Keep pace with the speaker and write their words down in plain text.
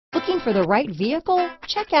Looking for the right vehicle?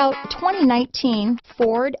 Check out 2019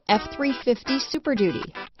 Ford F-350 Super Duty.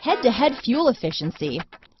 Head-to-head fuel efficiency,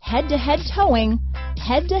 head-to-head towing,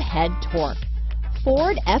 head-to-head torque.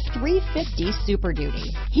 Ford F-350 Super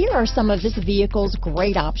Duty. Here are some of this vehicle's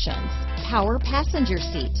great options: power passenger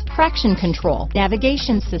seat, traction control,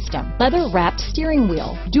 navigation system, leather-wrapped steering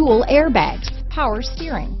wheel, dual airbags, power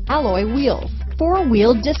steering, alloy wheels,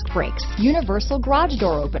 four-wheel disc brakes, universal garage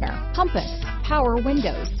door opener, compass, power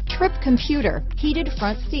windows, trip computer, heated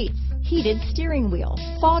front seats, heated steering wheel,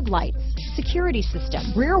 fog lights, security system,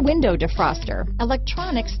 rear window defroster,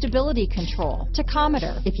 electronic stability control,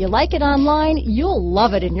 tachometer. If you like it online, you'll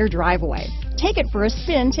love it in your driveway. Take it for a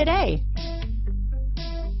spin today.